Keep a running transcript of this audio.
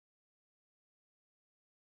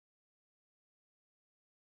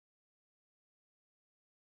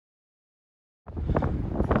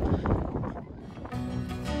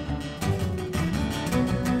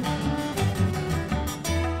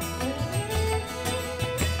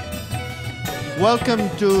Welcome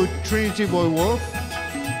to Trinity Buoy Wharf.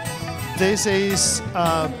 This is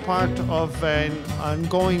part of an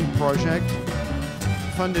ongoing project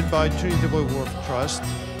funded by Trinity Buoy Wharf Trust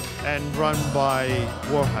and run by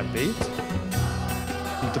Bengali Beats.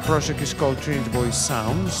 The project is called Trinity Buoy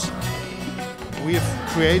Sounds. We have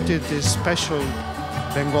created this special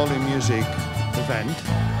Bengali music event.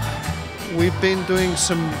 We've been doing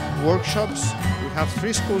some workshops. We have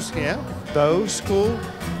 3 schools here: Bow School,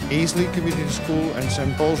 Easley Community School, and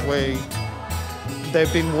St. Paul's Way.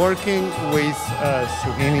 They've been working with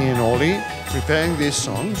Sugini and Oli, preparing these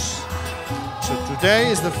songs. So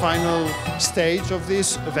today is the final stage of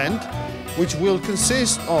this event, which will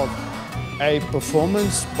consist of a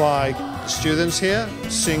performance by students here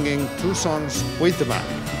singing 2 songs with the band.